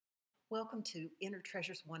Welcome to Inner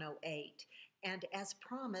Treasures 108. And as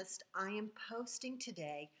promised, I am posting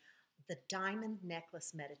today the Diamond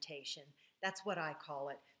Necklace Meditation. That's what I call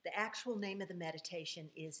it. The actual name of the meditation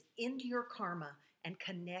is End Your Karma and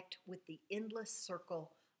Connect with the Endless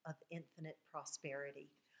Circle of Infinite Prosperity.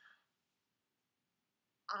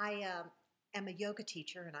 I am a yoga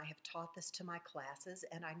teacher and I have taught this to my classes,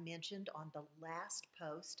 and I mentioned on the last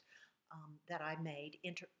post that I made,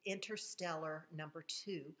 Interstellar number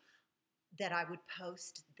 2, that I would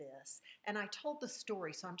post this. And I told the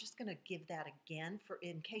story, so I'm just going to give that again for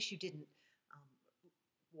in case you didn't um,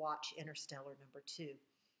 watch Interstellar number 2.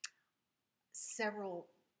 Several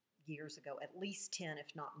years ago, at least 10,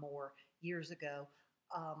 if not more, years ago,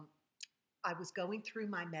 um, I was going through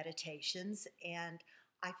my meditations and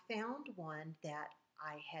I found one that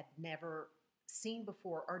I had never seen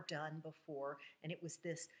before or done before, and it was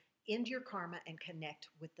this end your karma and connect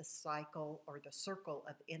with the cycle or the circle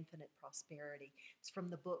of infinite prosperity. It's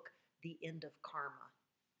from the book The End of Karma.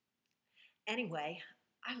 Anyway,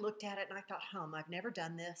 I looked at it and I thought, I've never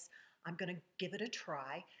done this. I'm going to give it a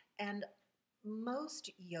try. And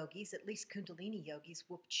most yogis, at least Kundalini yogis,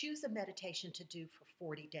 will choose a meditation to do for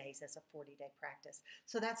 40 days as a 40-day practice.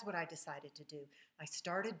 So that's what I decided to do. I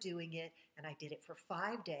started doing it and I did it for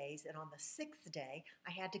 5 days. And on the 6th day,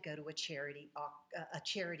 I had to go to a charity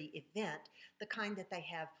event, the kind that they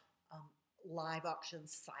have live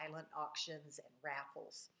auctions, silent auctions, and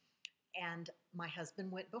raffles. And my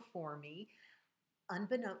husband went before me.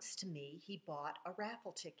 Unbeknownst to me, he bought a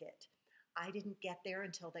raffle ticket. I didn't get there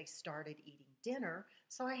until they started eating dinner,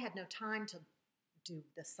 so I had no time to do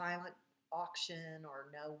the silent auction or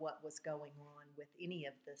know what was going on with any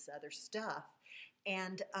of this other stuff.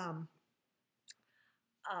 And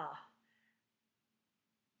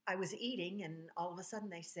I was eating, and all of a sudden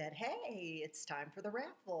they said, "Hey, it's time for the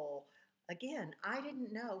raffle." Again, I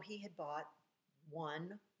didn't know he had bought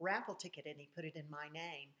one raffle ticket and he put it in my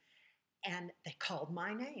name. And they called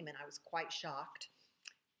my name, and I was quite shocked.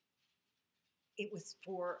 It was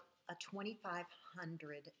for a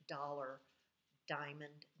 $2,500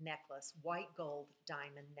 diamond necklace, white gold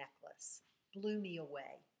diamond necklace. Blew me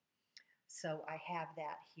away. So I have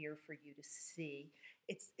that here for you to see.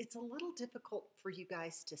 It's a little difficult for you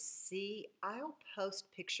guys to see. I'll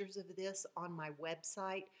post pictures of this on my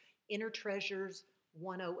website,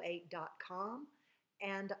 innertreasures108.com,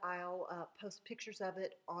 and I'll post pictures of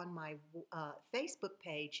it on my Facebook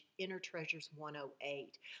page, Inner Treasures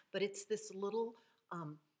 108. But it's this little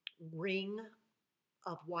ring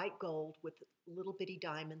of white gold with little bitty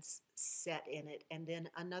diamonds set in it, and then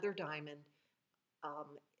another diamond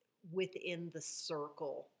um, within the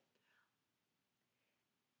circle.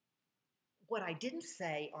 What I didn't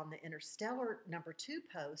say on the Interstellar number 2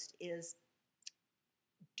 post is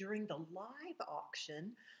during the live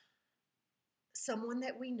auction, someone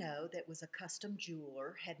that we know that was a custom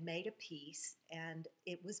jeweler had made a piece, and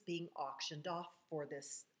it was being auctioned off for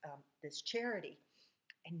this charity,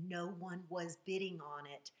 and no one was bidding on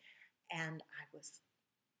it. And I was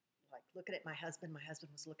like looking at my husband. My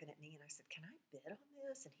husband was looking at me, and I said, "Can I bid on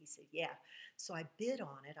this?" And he said, "Yeah." So I bid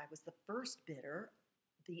on it. I was the first bidder,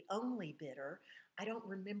 the only bidder. I don't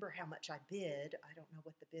remember how much I bid. I don't know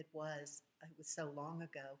what the bid was. It was so long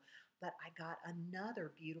ago. But I got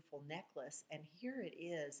another beautiful necklace, and here it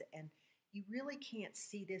is. And you really can't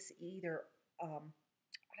see this either. I'll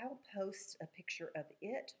post a picture of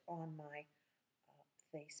it on my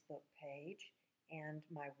Facebook page and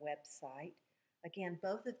my website. Again,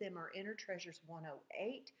 both of them are Inner Treasures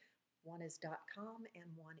 108. One is .com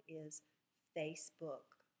and one is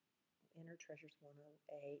Facebook, Inner Treasures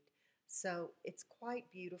 108. So it's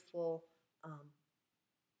quite beautiful,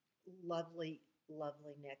 lovely,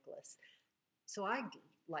 lovely necklace. So I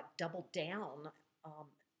like doubled down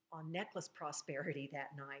on necklace prosperity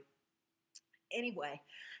that night. Anyway,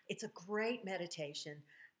 it's a great meditation.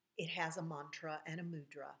 It has a mantra and a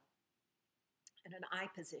mudra and an eye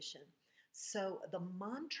position. So the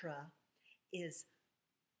mantra is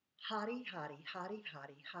Hari Hari Hari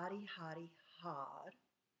Hari Hari Hari Har.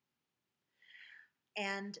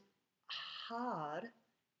 And Har,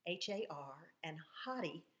 Har, and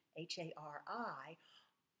Hari, Hari,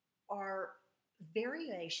 are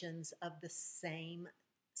variations of the same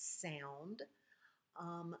sound.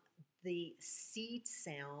 The seed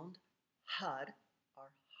sound, Had,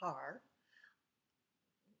 or Har,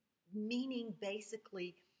 meaning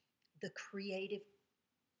basically the creative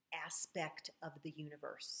aspect of the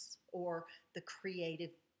universe, or the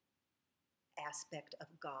creative aspect of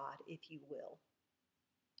God, if you will.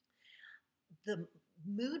 The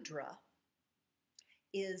mudra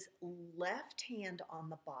is left hand on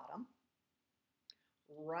the bottom,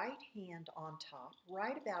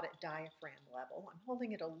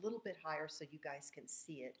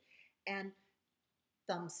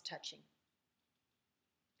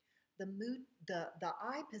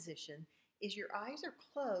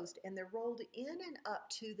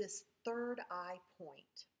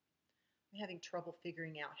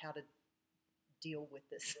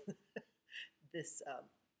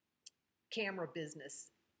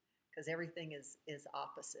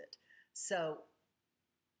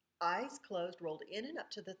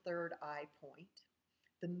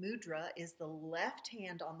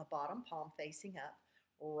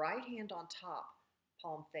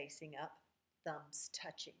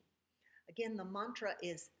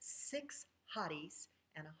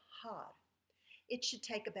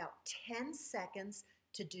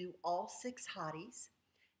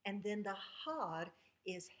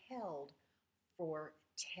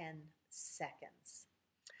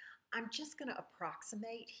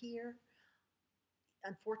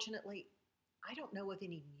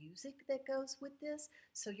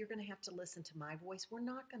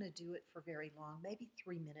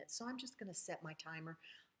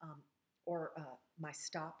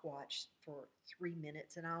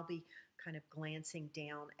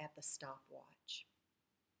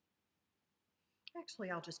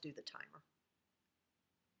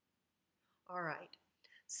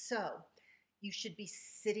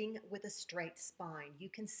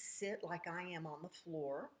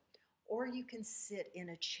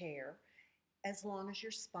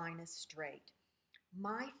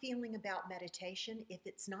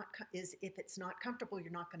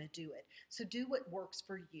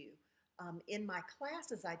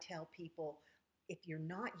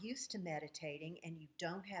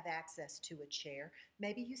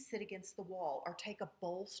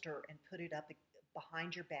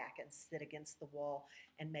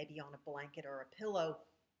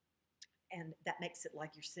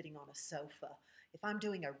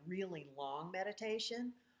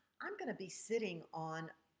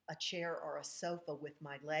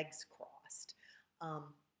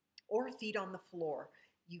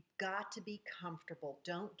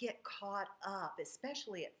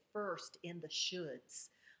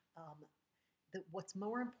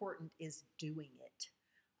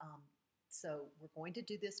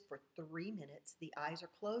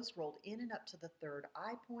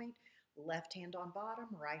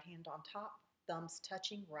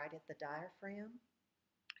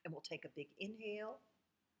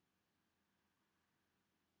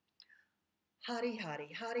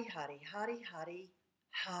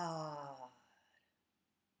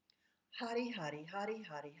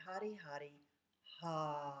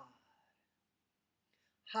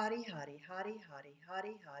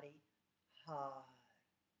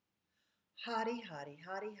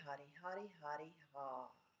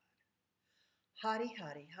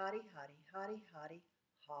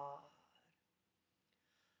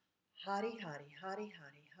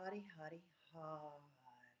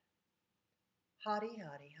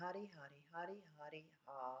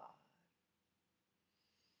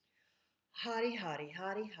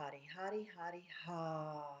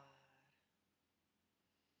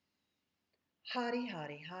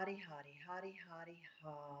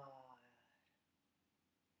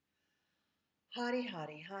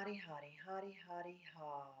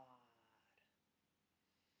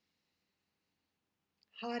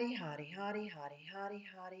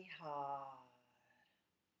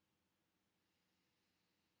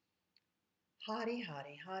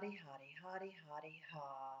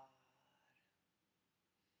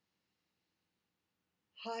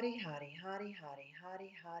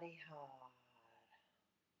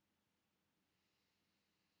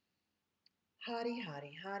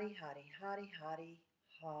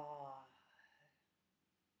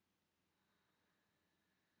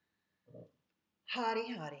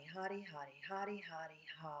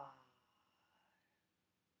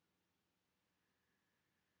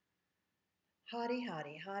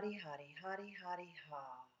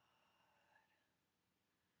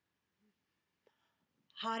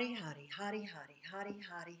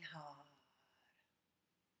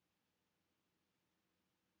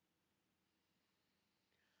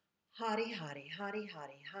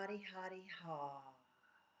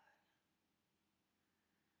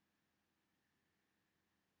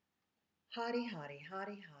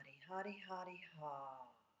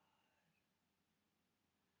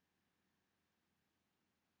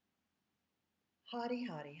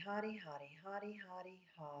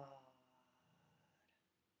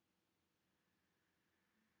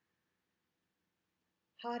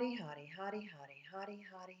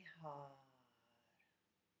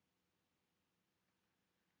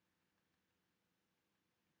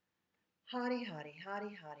 Hotty, hotty,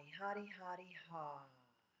 hotty, hotty, hotty, hotty, hot.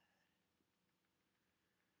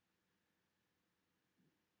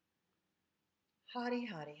 Hotty,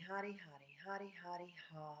 hotty, hotty, hotty, hotty, hotty,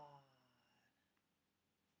 hot.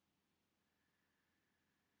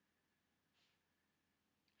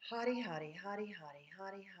 Hotty, hotty, hotty, hotty,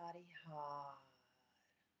 hotty, hotty, hot.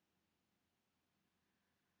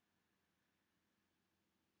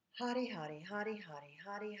 Hotty, hotty, hotty, hotty,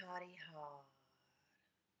 hotty, hotty, hot.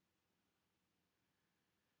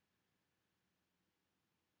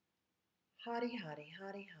 Hotty, hotty,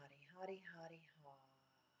 hotty, hotty, hotty, hotty, hot.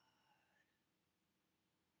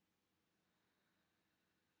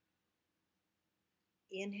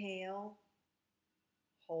 Inhale,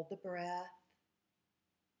 hold the breath.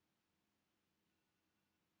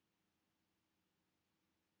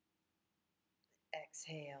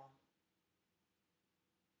 Exhale.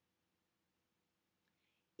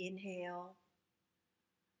 Inhale,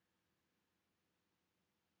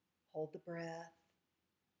 hold the breath.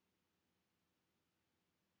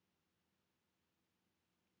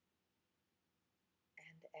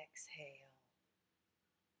 And exhale.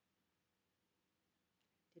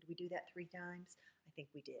 Did we do that 3 times? I think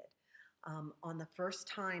we did. On the first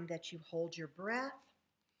time that you hold your breath,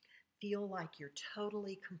 feel like you're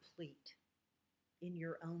totally complete in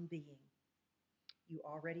your own being. You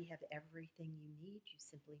already have everything you need. You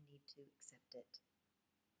simply need to accept it.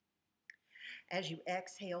 As you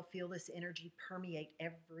exhale, feel this energy permeate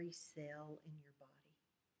every cell in your body.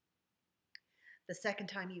 The second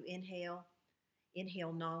time you inhale,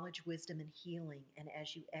 inhale knowledge, wisdom, and healing. And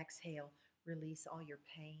as you exhale, release all your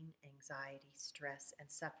pain, anxiety, stress, and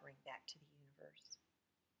suffering back to the universe.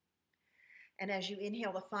 And as you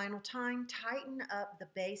inhale the final time, tighten up the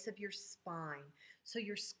base of your spine. So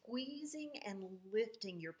you're squeezing and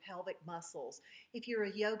lifting your pelvic muscles. If you're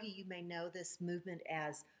a yogi, you may know this movement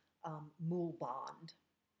as mul band.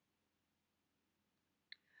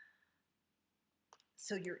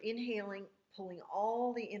 So you're inhaling, pulling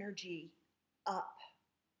all the energy up,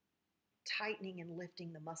 tightening and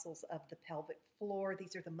lifting the muscles of the pelvic floor.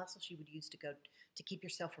 These are the muscles you would use to keep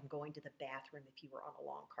yourself from going to the bathroom if you were on a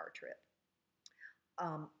long car trip.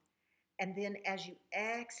 And then as you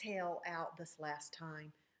exhale out this last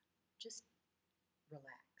time, just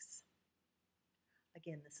relax.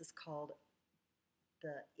 Again, this is called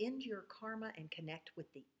the End Your Karma and Connect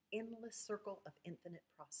with the Endless Circle of Infinite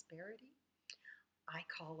Prosperity. I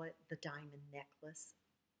call it the Diamond Necklace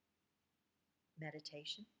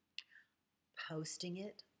Meditation. Posting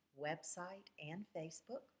it, website and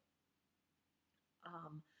Facebook.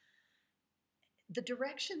 The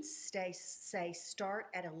directions say start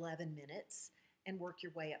at 11 minutes and work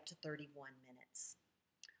your way up to 31 minutes.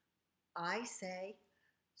 I say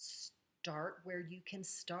start where you can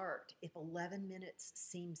start. If 11 minutes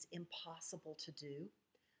seems impossible to do,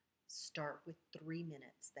 start with 3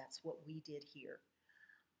 minutes. That's what we did here.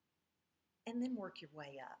 And then work your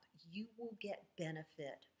way up. You will get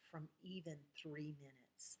benefit from even 3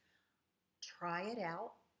 minutes. Try it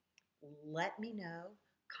out. Let me know.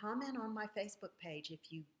 Comment on my Facebook page if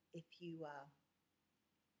you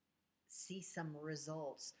see some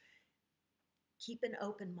results. Keep an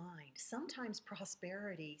open mind. Sometimes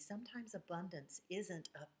prosperity, sometimes abundance isn't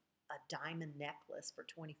a diamond necklace for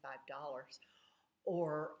 $25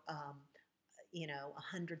 or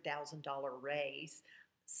 $100,000 raise.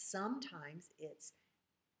 Sometimes it's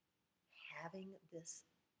having this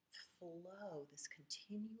flow, this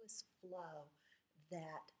continuous flow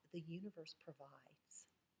that the universe provides.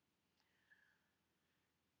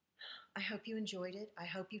 I hope you enjoyed it. I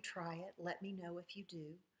hope you try it. Let me know if you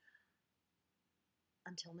do.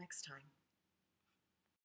 Until next time.